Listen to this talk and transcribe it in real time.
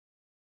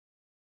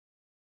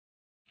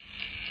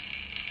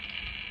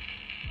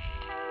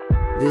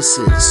This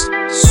is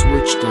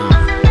Switched On.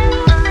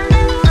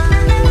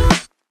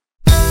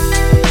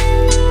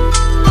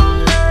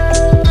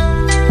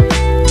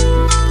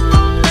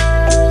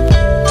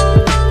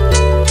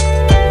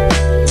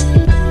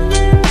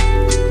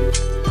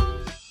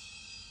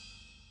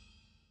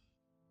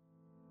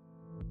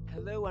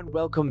 Hello and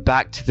welcome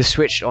back to the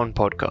Switched On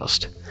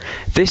podcast.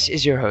 This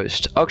is your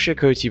host, Akshay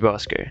Koti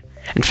Bhaskar,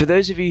 and for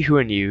those of you who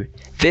are new,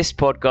 this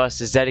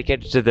podcast is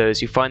dedicated to those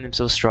who find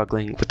themselves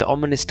struggling with the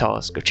ominous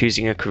task of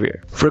choosing a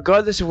career.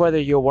 Regardless of whether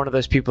you're one of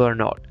those people or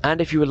not, and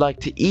if you would like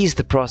to ease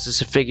the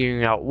process of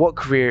figuring out what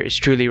career is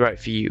truly right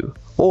for you,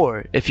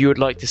 or if you would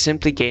like to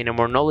simply gain a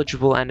more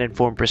knowledgeable and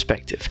informed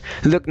perspective,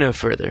 look no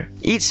further.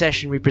 Each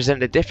session we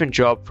present a different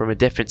job from a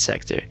different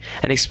sector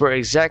and explore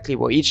exactly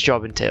what each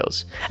job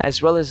entails,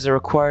 as well as the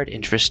required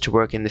interest to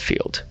work in the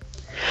field.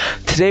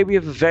 Today we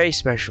have a very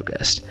special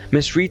guest,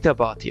 Ms. Rita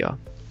Bhatia.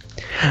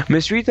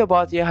 Ms. Rita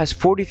Bhatia has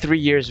 43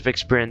 years of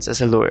experience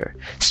as a lawyer,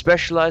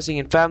 specializing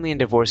in family and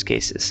divorce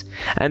cases,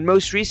 and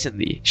most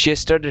recently she has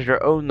started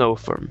her own law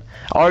firm,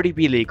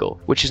 RDB LEGAL,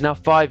 which is now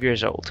 5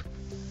 years old.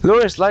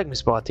 Lawyers like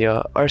Ms.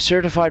 Bhatia are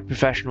certified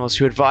professionals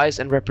who advise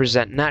and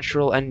represent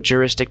natural and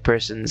juristic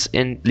persons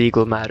in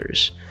legal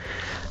matters.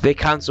 They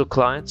counsel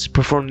clients,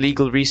 perform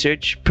legal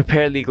research,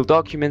 prepare legal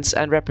documents,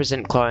 and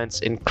represent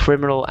clients in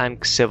criminal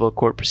and civil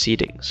court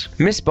proceedings.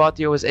 Ms.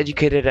 Bhatia was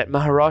educated at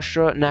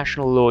Maharashtra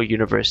National Law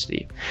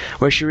University,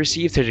 where she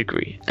received her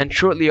degree, and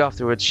shortly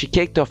afterwards she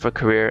kicked off her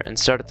career and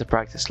started to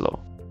practice law.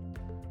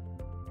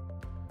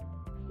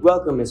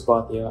 Welcome, Ms.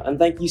 Bhatia, and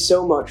thank you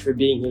so much for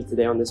being here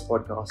today on this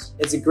podcast.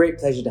 It's a great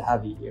pleasure to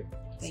have you here.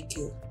 Thank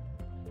you.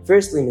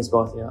 Firstly, Ms.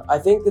 Bhatia, I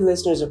think the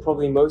listeners are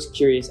probably most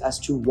curious as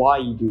to why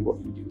you do what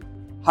you do.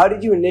 How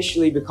did you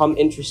initially become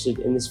interested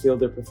in this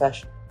field or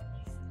profession?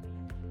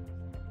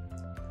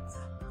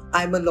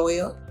 I'm a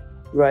lawyer.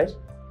 Right.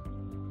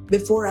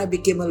 Before I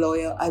became a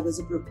lawyer, I was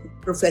a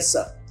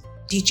professor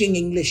teaching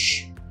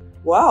English.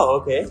 Wow,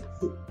 okay.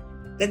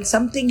 Then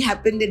something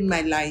happened in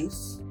my life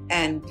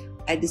and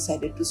I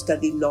decided to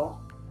study law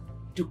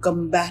to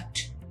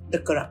combat the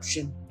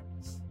corruption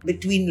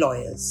between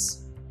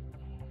lawyers.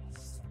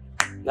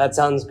 That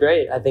sounds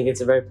great. I think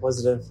it's a very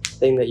positive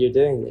thing that you're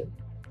doing there.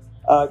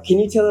 Can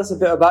you tell us a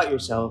bit about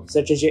yourself,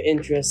 such as your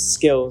interests,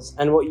 skills,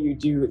 and what you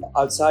do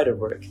outside of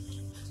work?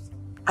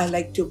 I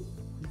like to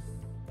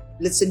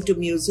listen to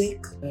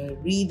music,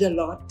 read a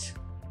lot.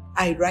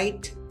 I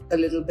write a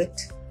little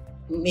bit,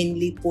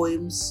 mainly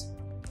poems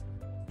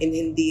in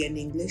Hindi and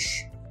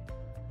English.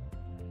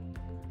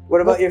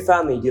 What about your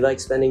family? Do you like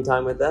spending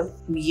time with them?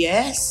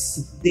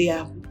 Yes, they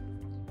are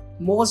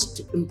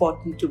most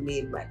important to me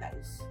in my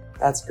life.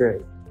 That's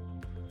great.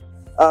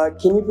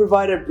 Can you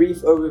provide a brief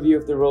overview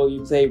of the role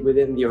you play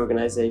within the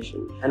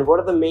organization? And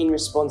what are the main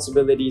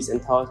responsibilities and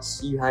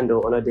tasks you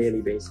handle on a daily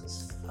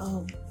basis?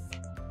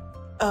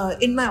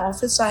 In my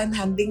office, I am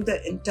handling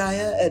the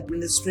entire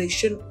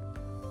administration,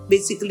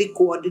 basically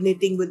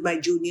coordinating with my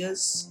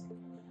juniors.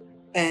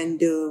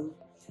 And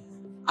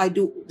I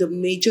do the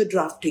major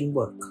drafting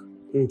work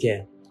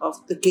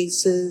of the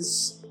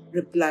cases,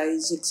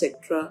 replies,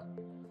 etc.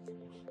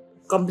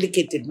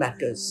 Complicated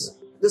matters.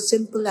 The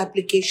simple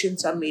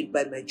applications are made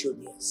by my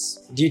juniors.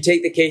 Do you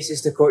take the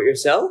cases to court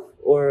yourself,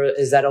 or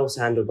is that also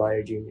handled by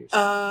your juniors?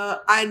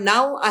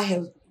 I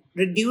have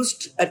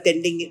reduced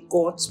attending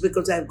courts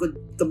because I've got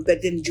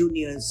competent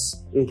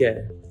juniors.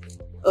 Okay.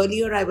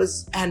 Earlier, I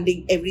was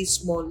handling every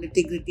small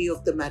nitty-gritty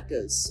of the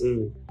matters.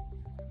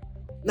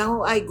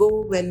 Now I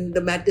go when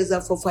the matters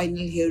are for final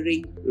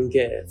hearing,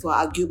 for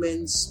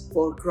arguments,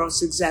 for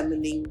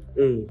cross-examining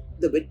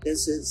the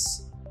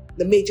witnesses.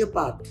 The major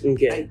part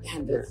I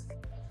handle.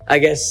 I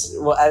guess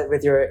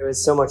with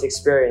so much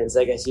experience,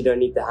 I guess you don't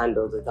need to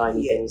handle the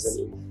tiny things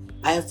anymore.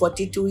 I have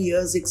 42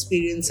 years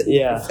experience in the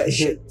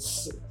profession.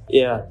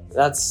 Yeah,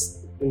 that's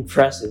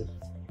impressive.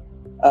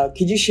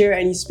 Could you share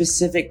any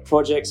specific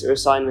projects or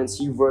assignments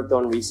you've worked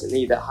on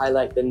recently that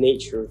highlight the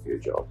nature of your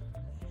job?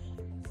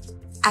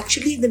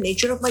 Actually, the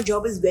nature of my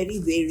job is very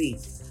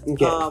varied.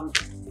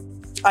 Okay.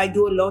 I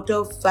do a lot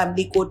of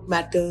family court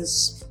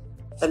matters,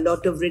 a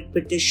lot of writ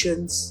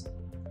petitions.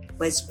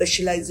 My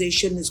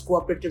specialization is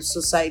cooperative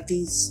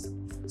societies.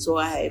 So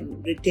I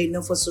am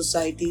retainer for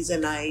societies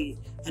and I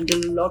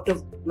handle a lot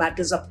of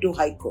matters up to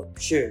High Court.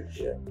 Sure.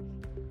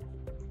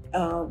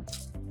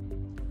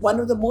 One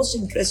of the most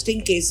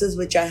interesting cases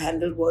which I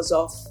handled was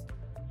of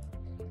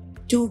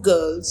two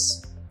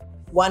girls.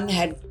 One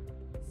had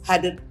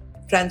a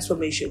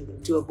transformation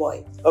into a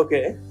boy.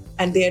 Okay.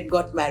 And they had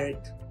got married.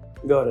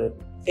 Got it.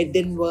 It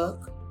didn't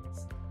work.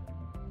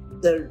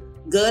 The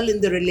girl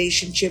in the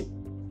relationship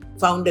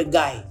found a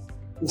guy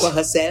for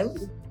herself.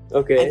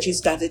 Okay. And she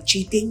started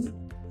cheating.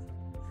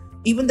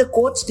 Even the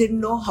courts didn't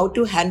know how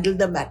to handle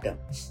the matter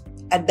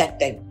at that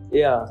time.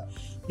 Yeah.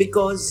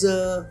 Because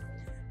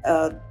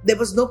there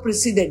was no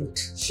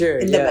precedent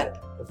in the matter.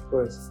 Of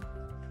course.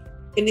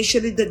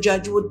 Initially, the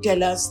judge would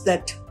tell us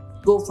that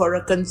go for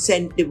a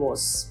consent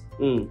divorce.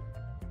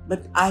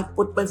 But I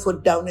put my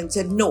foot down and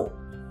said no.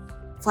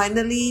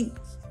 Finally,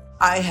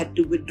 I had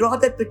to withdraw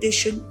that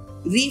petition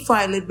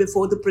refile it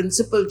before the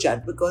principal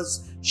judge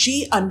because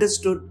she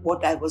understood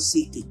what I was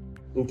seeking.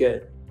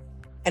 Okay.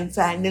 And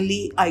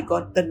finally, I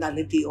got the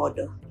nullity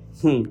order.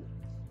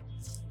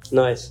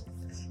 Nice.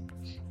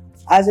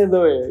 As a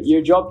lawyer,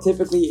 your job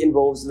typically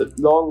involves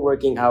long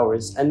working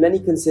hours, and many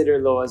consider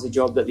law as a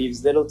job that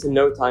leaves little to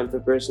no time for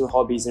personal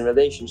hobbies and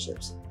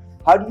relationships.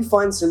 How do you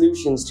find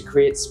solutions to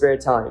create spare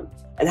time?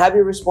 And have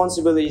your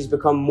responsibilities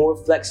become more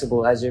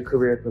flexible as your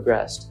career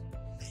progressed?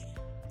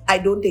 I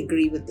don't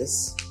agree with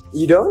this.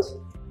 You don't?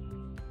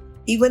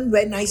 Even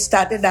when I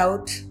started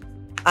out,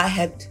 I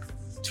had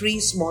 3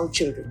 small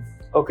children.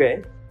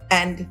 Okay.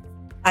 And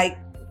I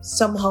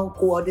somehow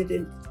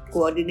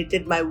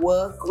coordinated my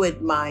work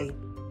with my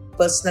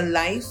personal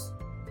life.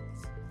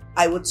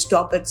 I would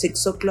stop at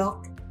 6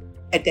 o'clock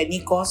at any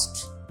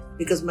cost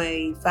because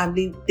my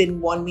family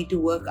didn't want me to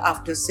work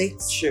after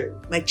 6. Sure.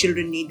 My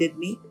children needed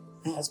me.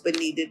 My husband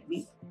needed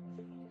me.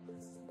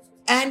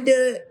 And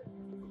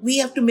we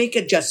have to make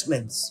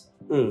adjustments.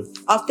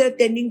 After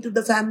attending to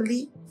the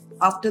family,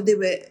 after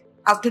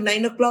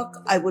 9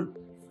 o'clock, I would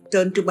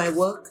turn to my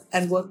work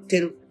and work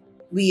till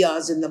wee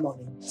hours in the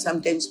morning.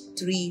 Sometimes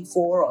 3,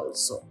 4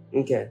 also.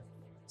 Okay.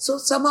 So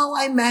somehow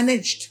I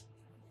managed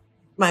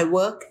my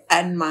work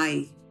and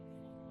my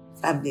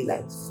family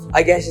life.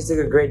 I guess it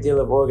took a great deal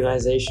of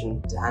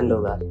organization to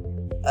handle that.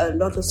 A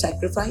lot of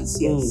sacrifice,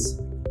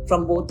 yes,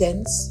 from both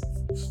ends.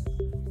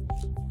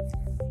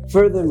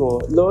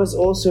 Furthermore, law is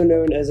also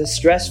known as a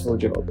stressful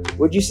job.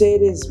 Would you say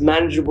it is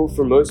manageable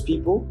for most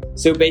people?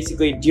 So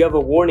basically, do you have a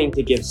warning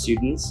to give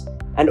students?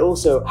 And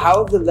also, how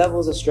have the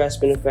levels of stress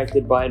been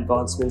affected by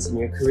advancements in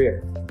your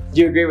career?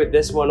 Do you agree with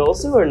this one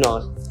also or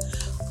not?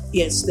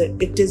 Yes,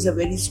 it is a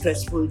very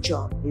stressful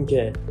job.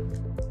 Okay.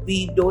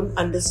 We don't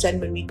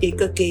understand when we take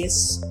a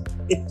case,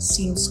 it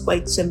seems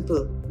quite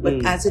simple.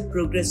 But as it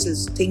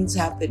progresses, things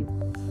happen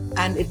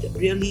and it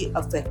really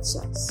affects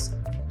us.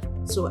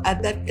 So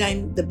at that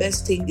time, the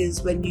best thing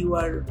is when you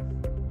are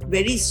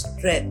very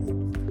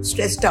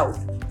stressed out,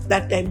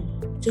 that time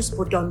just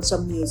put on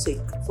some music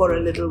for a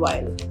little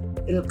while.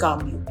 It'll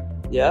calm you.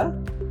 Yeah?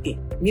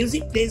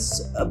 Music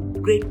plays a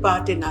great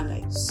part in our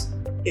lives.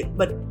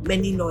 But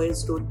many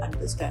lawyers don't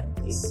understand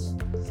this.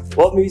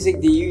 What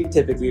music do you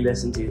typically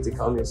listen to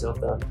calm yourself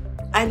down?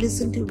 I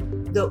listen to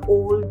the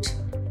old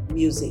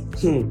music.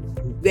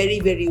 Very,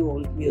 very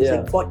old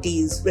music. Yeah.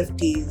 40s,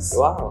 50s.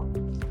 Wow.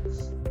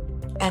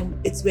 And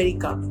it's very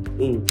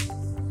calming.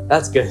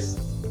 That's good.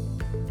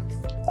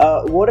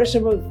 What are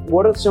some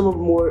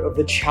more of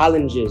the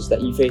challenges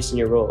that you face in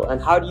your role,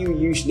 and how do you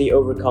usually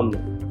overcome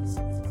them?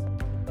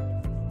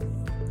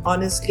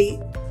 Honestly,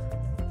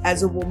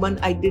 as a woman,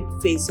 I did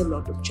face a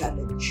lot of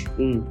challenge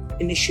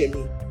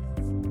initially.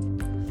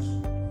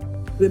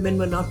 Women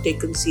were not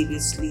taken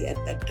seriously at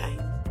that time.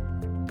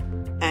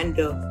 And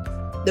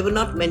there were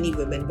not many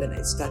women when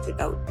I started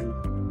out.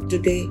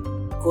 Today,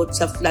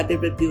 courts are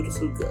flooded with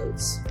beautiful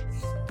girls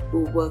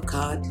who work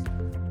hard.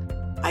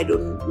 I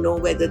don't know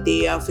whether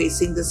they are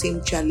facing the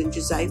same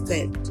challenges I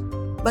felt,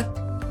 but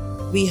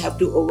we have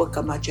to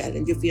overcome our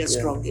challenge if we are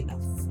strong enough.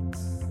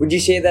 Would you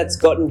say that's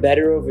gotten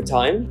better over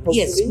time? Hopefully?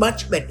 Yes,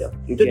 much better.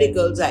 Okay. Today,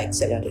 girls are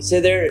accepted. Yeah.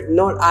 So they're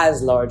not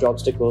as large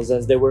obstacles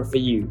as they were for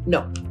you?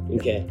 No.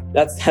 Okay,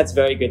 that's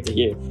very good to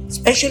hear.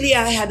 Especially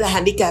I had a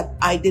handicap.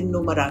 I didn't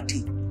know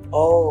Marathi.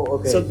 Oh,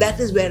 okay. So that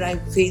is where I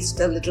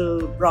faced a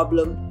little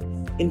problem.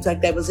 In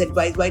fact, I was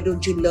advised, why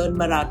don't you learn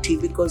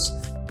Marathi? Because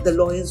the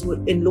lawyers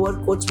in lower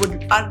courts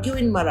would argue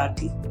in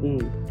Marathi.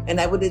 And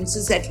I would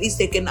insist at least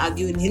they can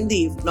argue in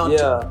Hindi, if not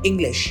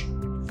English.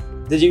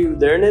 Did you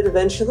learn it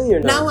eventually or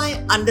not? Now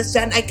I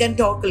understand. I can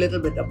talk a little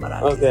bit of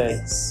Marathi. Okay.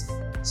 Yes.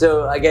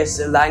 So I guess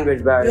a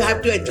language barrier. You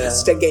have to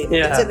adjust again.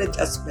 Yeah. It's an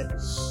adjustment.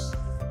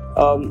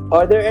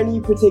 Are there any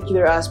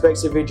particular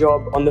aspects of your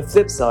job on the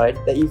flip side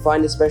that you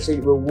find especially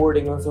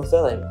rewarding or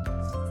fulfilling?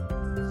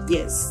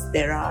 Yes,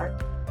 there are.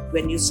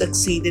 When you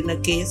succeed in a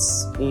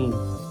case,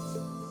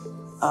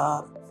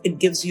 it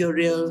gives you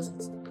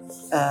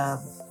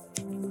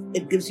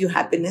it gives you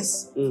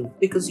happiness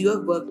because you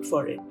have worked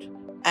for it.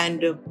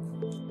 And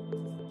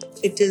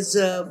it is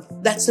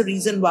that's the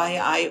reason why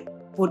I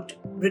put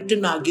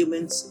written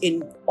arguments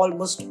in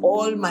almost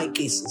all my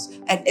cases,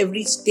 at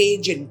every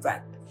stage in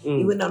fact.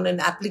 Even on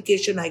an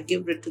application, I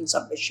give written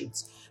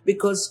submissions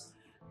because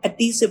at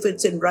least if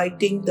it's in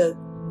writing, the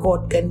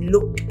court can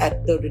look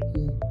at the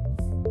written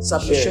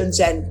submissions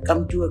and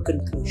come to a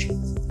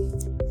conclusion.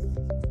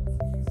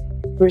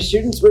 For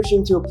students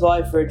wishing to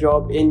apply for a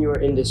job in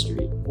your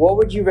industry, what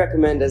would you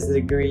recommend as the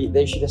degree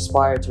they should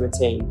aspire to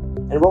attain?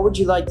 And what would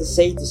you like to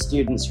say to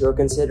students who are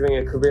considering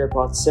a career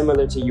path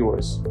similar to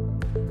yours?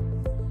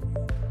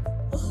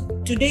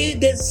 Today,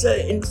 there's an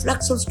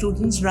influx of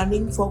students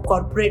running for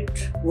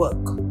corporate work.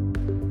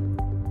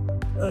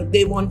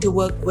 They want to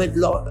work with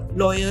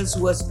lawyers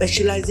who are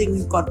specializing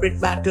in corporate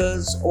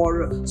matters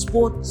or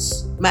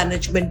sports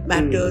management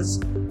matters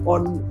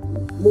or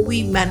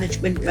movie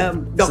management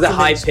documents. So they're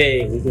high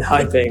paying. They're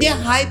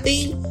high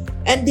paying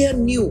and they're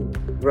new.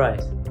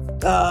 Right.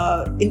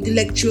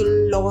 Intellectual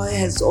law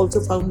has also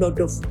found a lot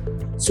of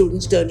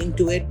students turning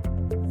to it.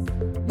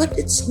 But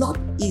it's not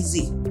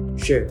easy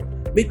Sure.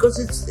 because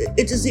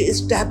it is the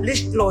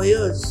established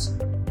lawyers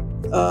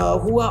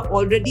who are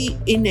already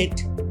in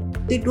it.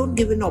 They don't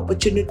give an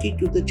opportunity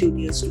to the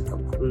juniors to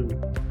come up.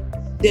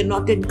 They're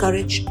not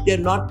encouraged. They're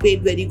not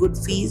paid very good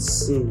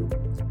fees.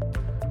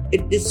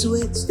 It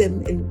dissuades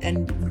them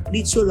and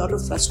leads to a lot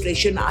of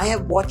frustration. I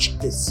have watched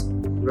this.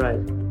 Right.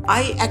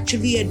 I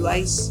actually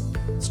advise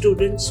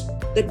students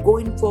that go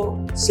in for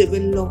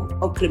civil law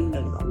or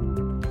criminal law.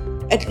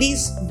 At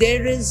least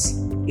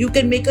you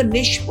can make a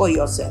niche for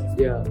yourself.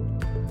 Yeah.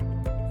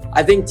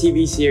 I think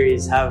TV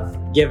series have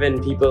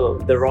given people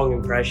the wrong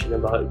impression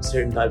about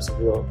certain types of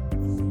law.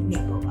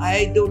 No,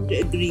 I don't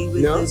agree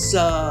with this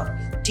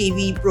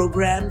TV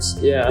programs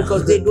Yeah.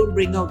 because they don't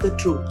bring out the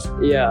truth.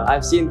 Yeah,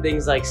 I've seen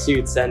things like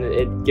Suits and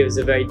it gives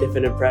a very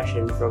different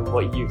impression from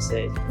what you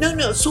say.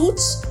 No,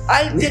 Suits,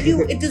 I'll tell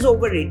you, it is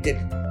overrated.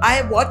 I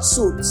have watched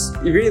Suits.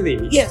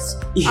 Really? Yes.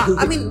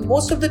 I mean,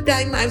 most of the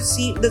time I've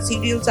seen the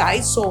serials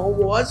I saw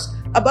was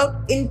about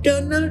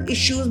internal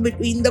issues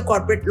between the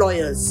corporate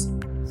lawyers.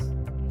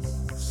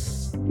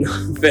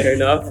 Fair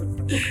enough.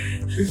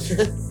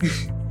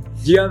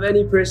 Do you have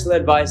any personal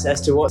advice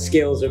as to what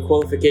skills or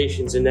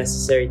qualifications are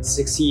necessary to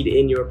succeed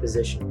in your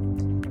position?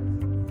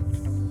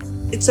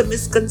 It's a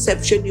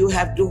misconception you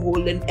have to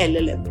hold an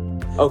LLM.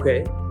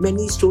 Okay.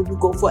 Many students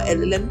go for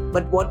LLM,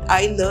 but what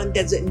I learned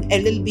as an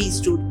LLB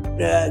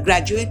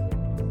graduate,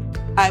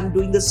 I'm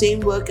doing the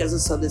same work as a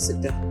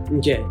solicitor.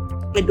 Okay.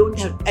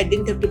 I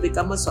didn't have to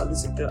become a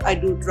solicitor. I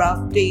do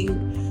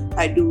drafting,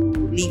 I do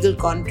legal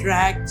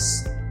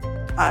contracts,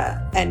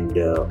 and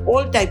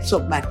all types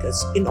of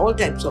matters,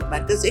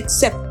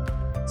 except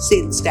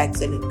sales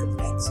tax and income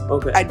tax.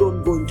 Okay. I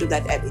don't go into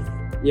that avenue.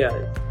 Yeah.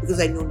 Because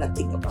I know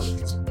nothing about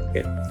it.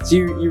 Okay. So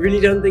you really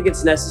don't think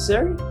it's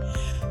necessary?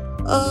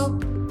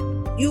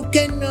 You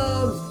can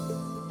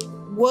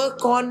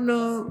work on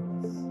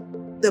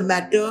the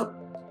matter,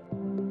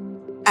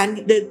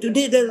 and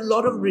today there are a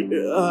lot of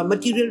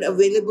material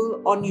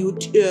available on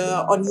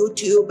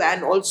YouTube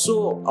and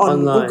also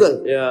on online.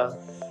 Google. Yeah.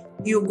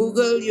 You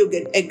Google, you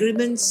get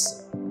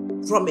agreements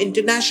from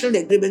international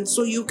agreements,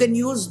 so you can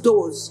use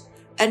those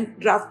and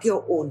draft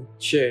your own.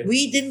 Sure.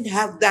 We didn't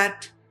have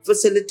that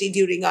facility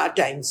during our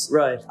times.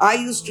 Right. I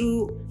used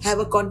to have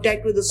a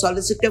contact with a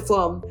solicitor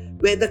firm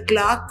where the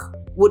clerk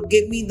would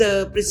give me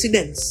the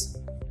precedents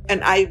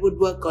and I would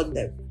work on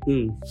them.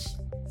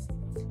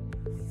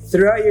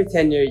 Throughout your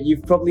tenure,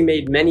 you've probably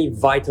made many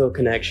vital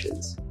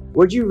connections.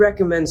 Would you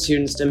recommend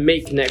students to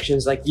make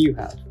connections like you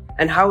have?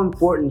 And how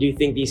important do you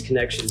think these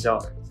connections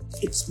are?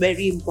 It's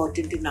very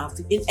important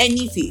in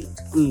any field.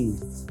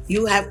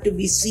 You have to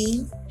be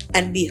seen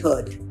and be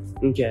heard.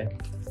 Okay.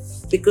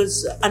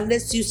 Because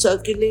unless you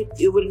circulate,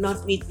 you will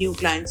not meet new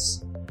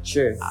clients.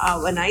 Sure.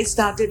 When I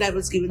started, I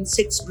was given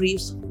 6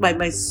 briefs by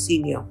my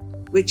senior,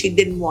 which he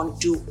didn't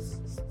want to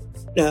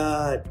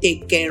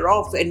take care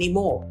of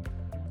anymore.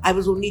 I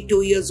was only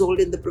 2 years old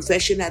in the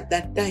profession at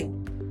that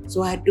time.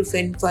 So I had to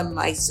fend for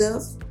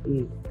myself.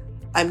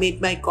 I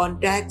made my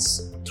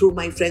contacts through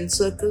my friend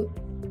circle.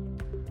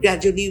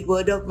 Gradually,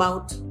 word of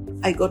mouth,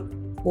 I got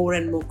more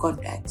and more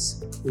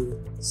contacts.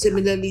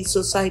 Similarly,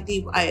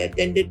 society, I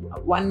attended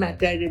one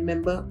matter, I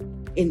remember,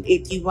 in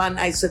 81.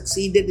 I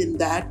succeeded in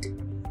that.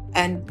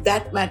 And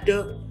that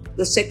matter,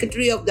 the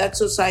secretary of that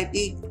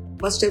society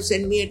must have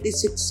sent me at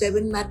least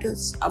 6-7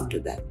 matters after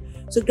that.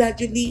 So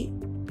gradually,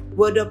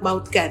 word of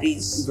mouth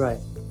carries. Right.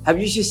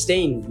 Have you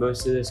sustained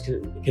most of those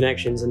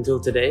connections until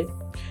today?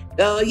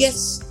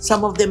 Yes,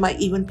 some of them are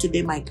even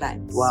today my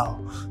clients. Wow.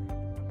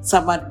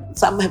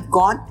 Some have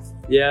gone.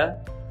 Yeah.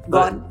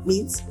 Gone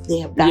means they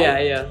have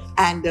died. Yeah.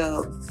 And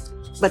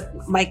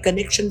but my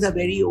connections are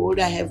very old.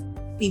 I have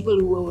people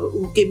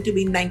who came to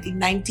me in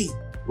 1990.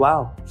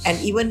 Wow. And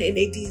even in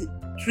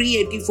 83,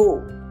 84,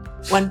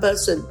 one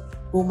person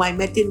whom I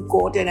met in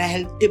court and I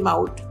helped him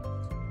out.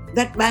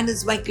 That man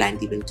is my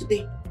client even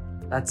today.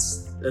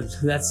 That's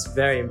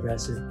very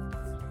impressive.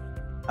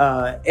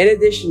 In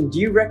addition, do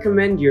you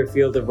recommend your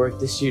field of work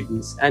to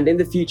students? And in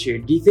the future,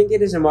 do you think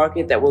it is a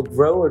market that will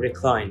grow or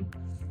decline?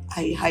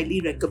 I highly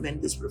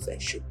recommend this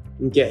profession.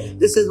 Okay.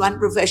 This is one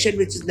profession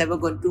which is never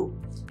going to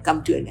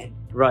come to an end.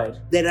 Right.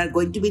 There are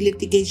going to be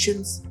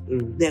litigations.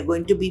 There are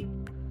going to be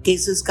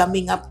cases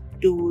coming up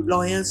to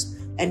lawyers.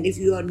 And if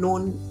you are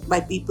known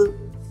by people,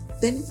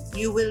 then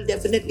you will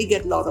definitely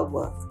get a lot of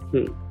work.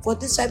 For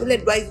this, I will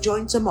advise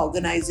join some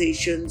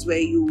organizations where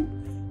you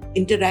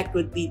interact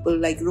with people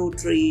like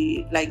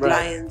Rotary, like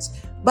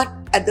Lions. But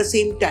at the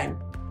same time,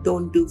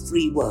 don't do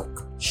free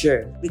work.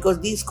 Sure.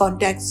 Because these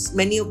contacts,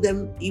 many of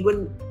them,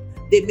 even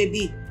they may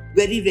be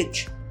very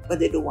rich, but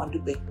they don't want to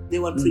pay. They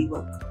want free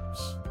work.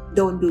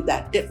 Don't do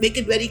that. Make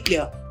it very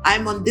clear.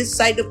 I'm on this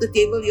side of the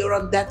table, you're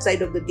on that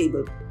side of the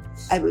table.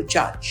 I will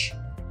charge.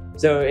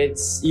 So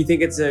you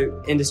think it's an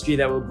industry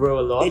that will grow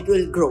a lot? It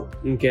will grow.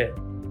 Okay.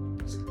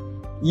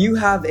 You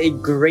have a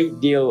great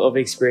deal of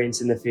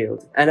experience in the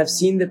field and have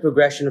seen the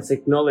progression of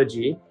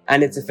technology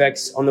and its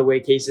effects on the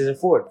way cases are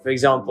fought. For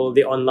example,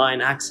 the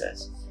online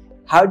access.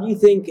 How do you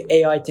think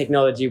AI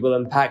technology will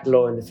impact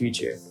law in the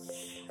future?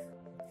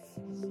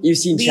 You've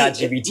seen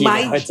ChatGPT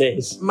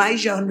nowadays. My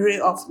genre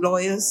of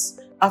lawyers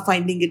are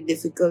finding it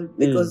difficult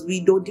because we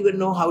don't even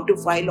know how to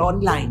file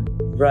online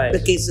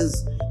the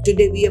cases.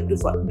 Today we have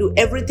to do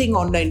everything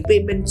online,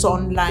 payments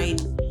online.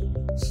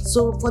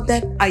 So for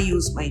that, I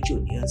use my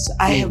juniors.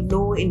 I have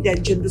no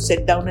intention to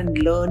sit down and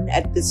learn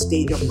at this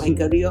stage of my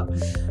career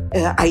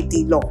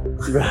IT law.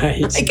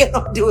 Right. I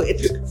cannot do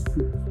it.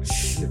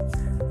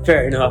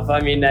 Fair enough.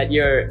 I mean, in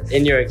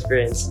your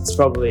experience, it's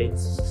probably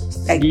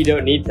you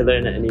don't need to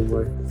learn it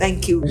anymore.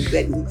 Thank you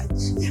very much.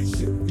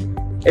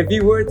 If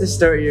you were to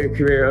start your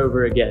career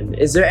over again,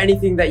 is there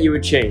anything that you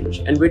would change?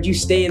 And would you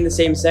stay in the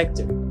same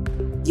sector?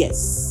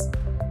 Yes.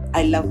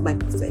 I love my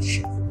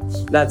profession.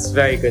 That's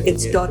very good.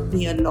 It's taught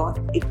me a lot.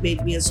 It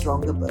made me a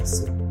stronger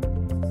person.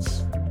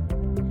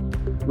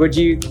 Do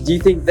you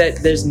think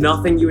that there's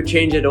nothing you would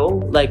change at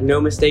all? Like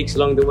no mistakes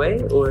along the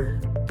way, or?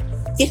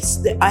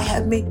 Yes, I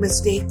have made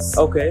mistakes.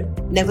 Okay.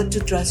 Never to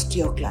trust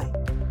your client.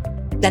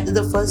 That is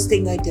the first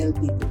thing I tell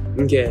people.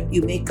 Okay.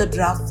 You make a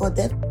draft for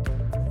them.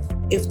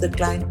 If the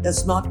client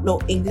does not know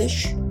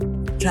English,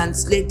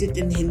 translate it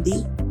in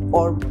Hindi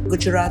or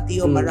Gujarati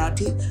or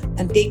Marathi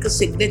and take a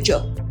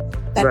signature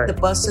that the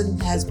person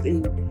has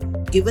been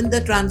given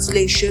the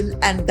translation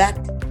and that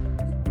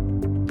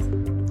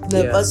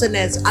the person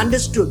has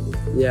understood.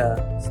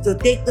 Yeah. So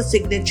take the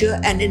signature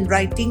and in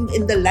writing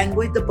in the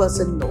language the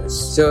person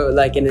knows. So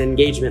like an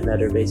engagement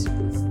letter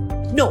basically?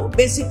 No,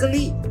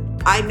 basically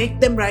I make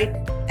them write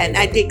and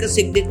I take a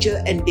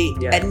signature and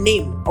date and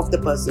name of the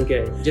person.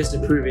 Okay, just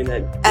approving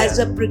that. As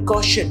a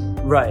precaution.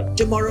 Right.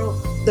 Tomorrow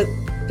the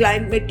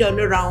client may turn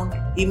around,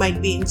 he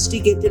might be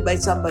instigated by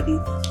somebody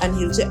and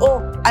he'll say,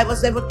 oh, I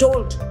was never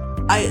told.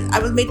 I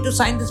was made to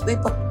sign this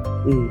paper.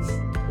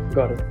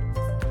 Got it.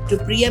 To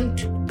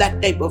preempt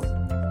that type of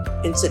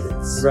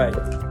incidents. Right.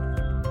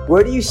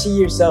 Where do you see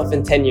yourself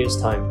in 10 years'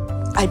 time?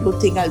 I don't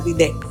think I'll be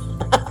there.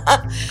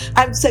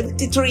 I'm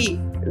 73.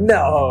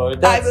 No,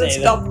 don't I will say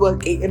stop that.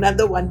 working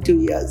another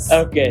 1-2 years.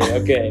 Okay.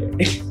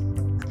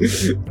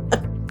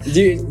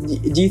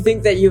 Do you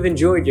think that you've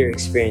enjoyed your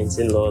experience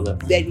in law though?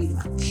 Very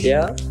much.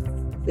 Yeah?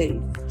 Very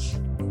much.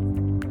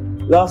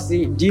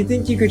 Lastly, do you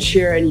think you could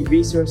share any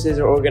resources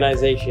or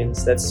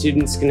organizations that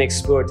students can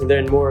explore to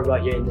learn more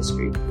about your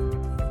industry?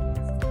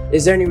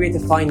 Is there any way to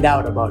find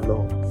out about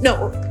law?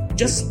 No,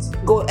 just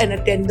go and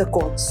attend the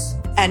courts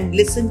and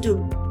listen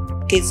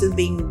to cases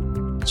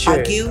being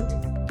argued.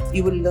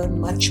 You will learn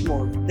much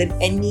more than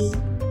any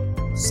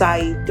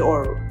site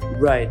or...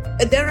 Right.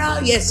 There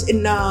are, yes,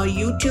 in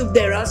YouTube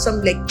there are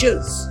some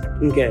lectures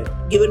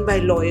given by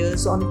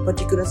lawyers on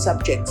particular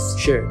subjects.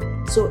 Sure.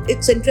 So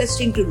it's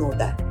interesting to know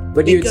that.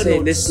 But you would say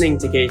listening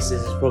to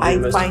cases is probably the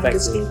most effective. I find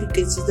listening to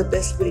cases the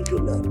best way to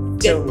learn.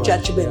 Get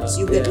judgments.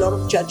 You get a lot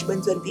of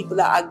judgments when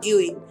people are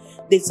arguing.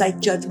 They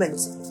cite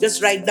judgments.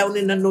 Just write down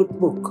in a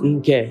notebook.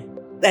 Okay.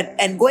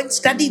 And go and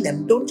study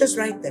them. Don't just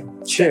write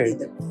them. Sure.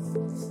 Study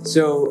them.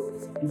 So,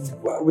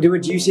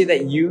 would you say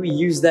that you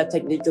use that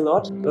technique a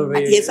lot?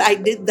 Yes, I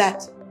did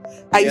that.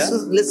 I used to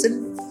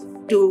listen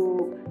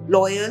to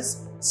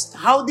lawyers,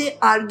 how they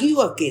argue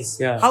a case.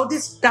 Yeah. How do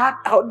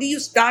you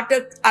start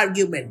an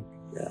argument?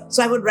 Yeah.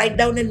 So I would write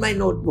down in my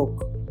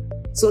notebook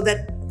so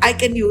that I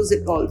can use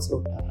it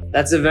also.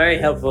 That's a very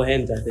helpful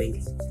hint, I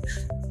think.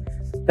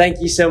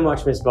 Thank you so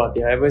much, Ms.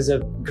 Bhatia. It was a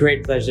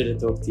great pleasure to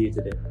talk to you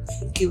today.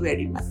 Thank you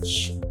very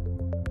much.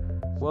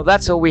 Well,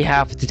 that's all we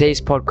have for today's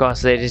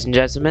podcast, ladies and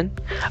gentlemen.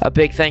 A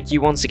big thank you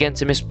once again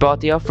to Ms.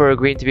 Bhatia for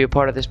agreeing to be a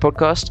part of this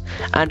podcast.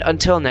 And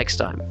until next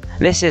time,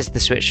 this is the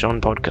Switched On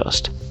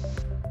Podcast.